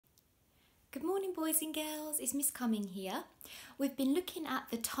Good morning, boys and girls. It's Miss Cumming here. We've been looking at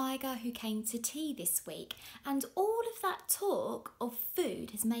the tiger who came to tea this week, and all of that talk of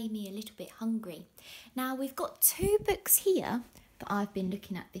food has made me a little bit hungry. Now, we've got two books here that I've been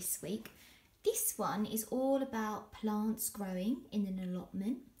looking at this week. This one is all about plants growing in an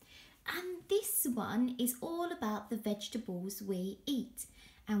allotment, and this one is all about the vegetables we eat.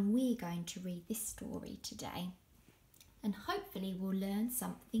 And we're going to read this story today, and hopefully we'll learn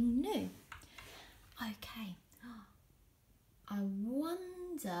something new. Okay, I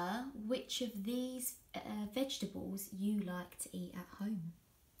wonder which of these vegetables you like to eat at home.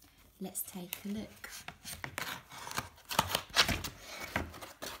 Let's take a look.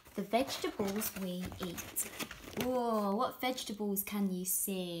 The vegetables we eat. Whoa, what vegetables can you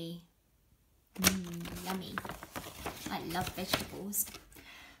see? Yummy. I love vegetables.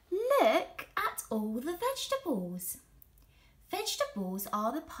 Look at all the vegetables. Vegetables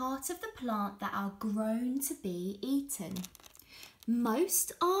are the part of the plant that are grown to be eaten.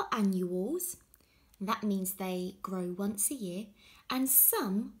 Most are annuals, that means they grow once a year, and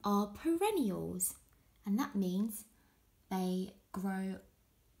some are perennials, and that means they grow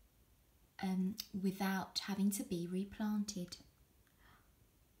without having to be replanted.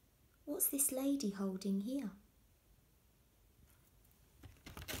 What's this lady holding here?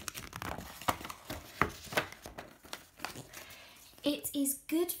 It is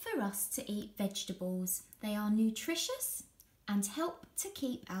good for us to eat vegetables. They are nutritious and help to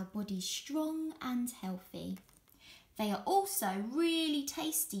keep our bodies strong and healthy. They are also really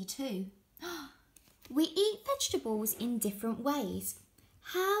tasty too. We eat vegetables in different ways.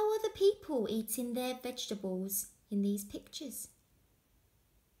 How are the people eating their vegetables in these pictures?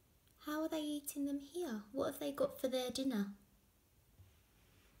 How are they eating them here? What have they got for their dinner?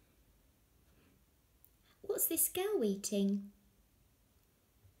 What's this girl eating?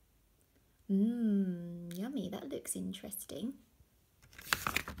 Yummy, that looks interesting.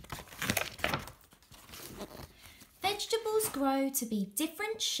 Vegetables grow to be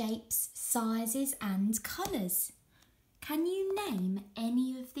different shapes, sizes and colours. Can you name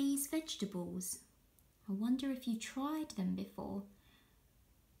any of these vegetables? I wonder if you tried them before.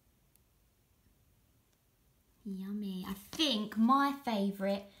 Yummy. I think my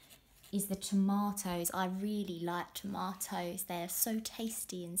favourite is the tomatoes. I really like tomatoes. They are so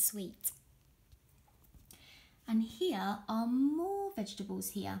tasty and sweet. And here are more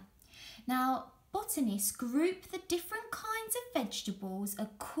vegetables here. Now, botanists group the different kinds of vegetables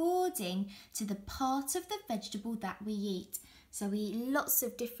according to the part of the vegetable that we eat. So we eat lots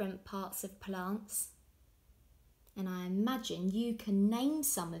of different parts of plants. And I imagine you can name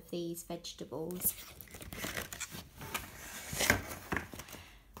some of these vegetables.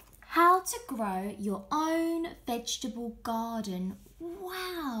 How to grow your own vegetable garden.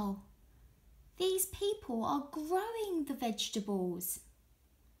 Wow! These people are growing the vegetables.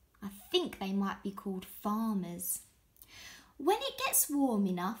 I think they might be called farmers. When it gets warm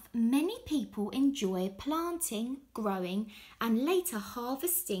enough, many people enjoy planting, growing and later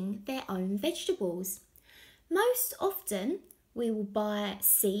harvesting their own vegetables. Most often we will buy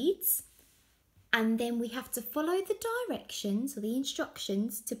seeds and then we have to follow the directions or the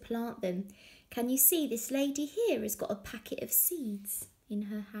instructions to plant them. Can you see this lady here has got a packet of seeds in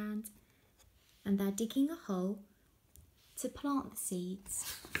her hand? And they're digging a hole to plant the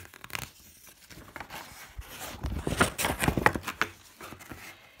seeds.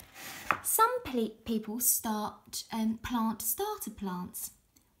 Some people plant starter plants,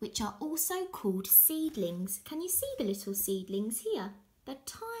 which are also called seedlings. Can you see the little seedlings here? They're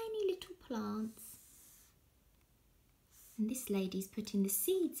tiny little plants. And this lady's putting the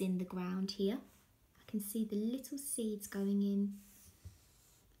seeds in the ground here. I can see the little seeds going in.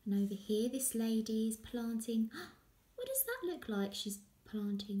 And over here, this lady is planting. What does that look like she's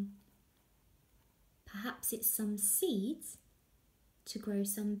planting? Perhaps it's some seeds to grow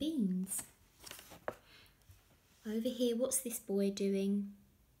some beans. Over here, what's this boy doing?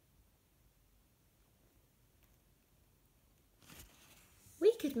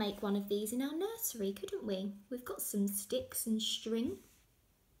 We could make one of these in our nursery, couldn't we? We've got some sticks and string.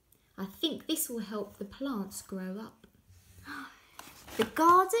 I think this will help the plants grow up. The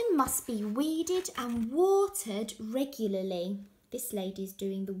garden must be weeded and watered regularly. This lady's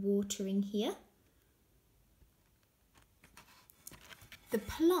doing the watering here. The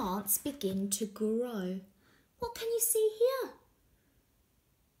plants begin to grow. What can you see here?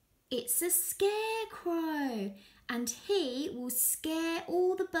 It's a scarecrow, and he will scare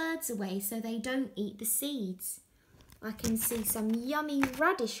all the birds away so they don't eat the seeds. I can see some yummy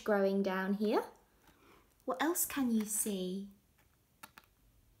radish growing down here. What else can you see?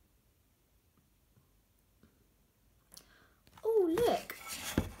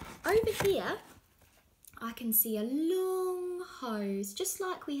 over here, I can see a long hose, just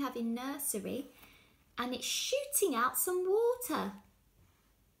like we have in nursery, and it's shooting out some water.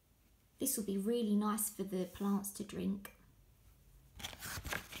 This will be really nice for the plants to drink.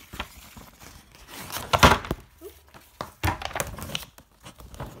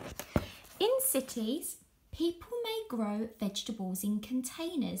 In cities, people may grow vegetables in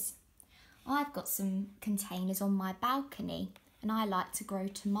containers. I've got some containers on my balcony and I like to grow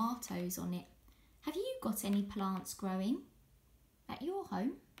tomatoes on it. Have you got any plants growing at your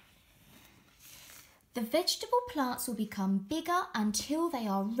home? The vegetable plants will become bigger until they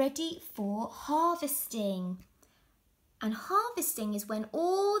are ready for harvesting. And harvesting is when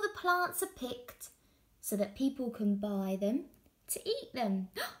all the plants are picked so that people can buy them to eat them.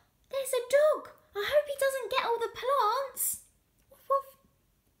 There's a dog. I hope he doesn't get all the plants. Woof, woof.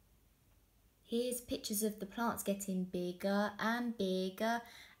 Here's pictures of the plants getting bigger and bigger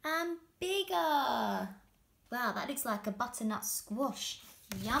and bigger. Wow, that looks like a butternut squash.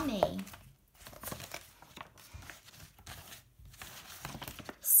 Yummy.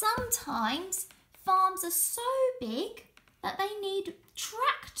 Sometimes farms are so big that they need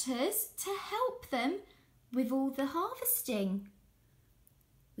tractors to help them with all the harvesting.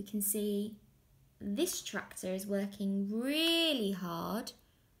 We can see this tractor is working really hard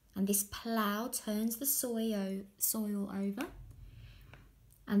and this plough turns the soil over.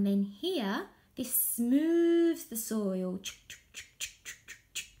 And then here, this smooths the soil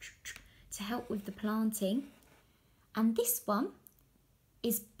to help with the planting. And this one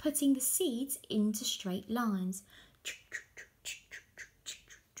is putting the seeds into straight lines.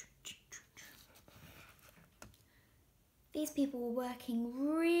 These people are working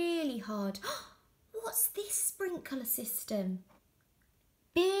really hard. What's this sprinkler system?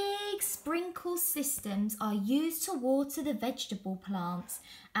 Big sprinkle systems are used to water the vegetable plants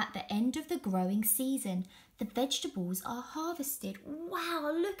at the end of the growing season. The vegetables are harvested.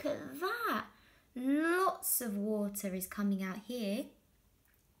 Wow, look at that. Lots of water is coming out here.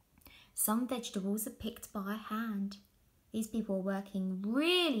 Some vegetables are picked by hand. These people are working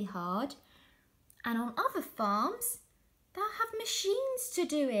really hard. And on other farms, they'll have machines to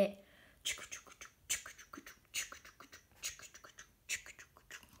do it.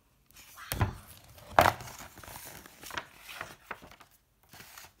 Wow.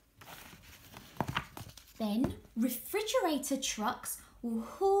 Then refrigerator trucks will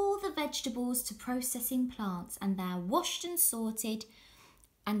haul the vegetables to processing plants and they're washed and sorted,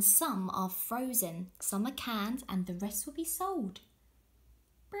 and some are frozen, some are canned, and the rest will be sold.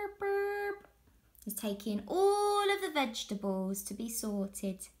 Burp, burp. It's taking all of the vegetables to be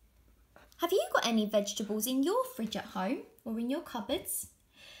sorted. Have you got any vegetables in your fridge at home or in your cupboards?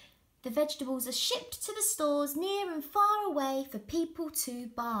 The vegetables are shipped to the stores near and far away for people to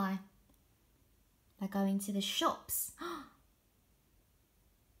buy. They're going to the shops.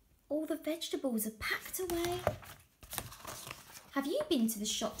 All the vegetables are packed away. Have you been to the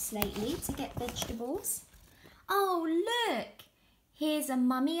shops lately to get vegetables? Oh, look! Here's a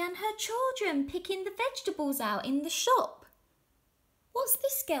mummy and her children picking the vegetables out in the shop. What's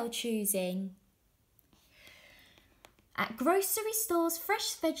this girl choosing? At grocery stores,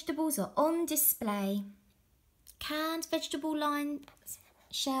 fresh vegetables are on display. Canned vegetable lines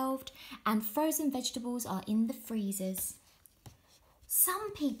shelved and frozen vegetables are in the freezers.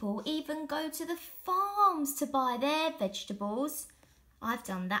 Some people even go to the farms to buy their vegetables. I've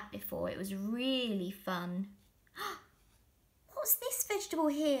done that before. It was really fun. What's this vegetable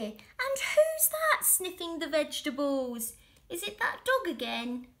here? And who's that sniffing the vegetables? Is it that dog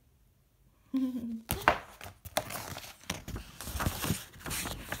again?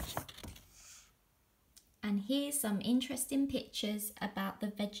 And here's some interesting pictures about the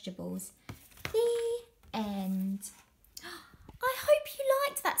vegetables. The end. I hope you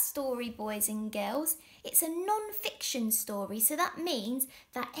liked that story, boys and girls. It's a non-fiction story, so that means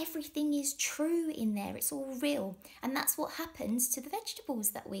that everything is true in there. It's all real, and that's what happens to the vegetables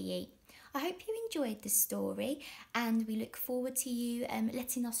that we eat. I hope you enjoyed the story, and we look forward to you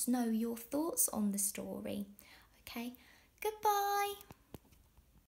letting us know your thoughts on the story. Okay, goodbye.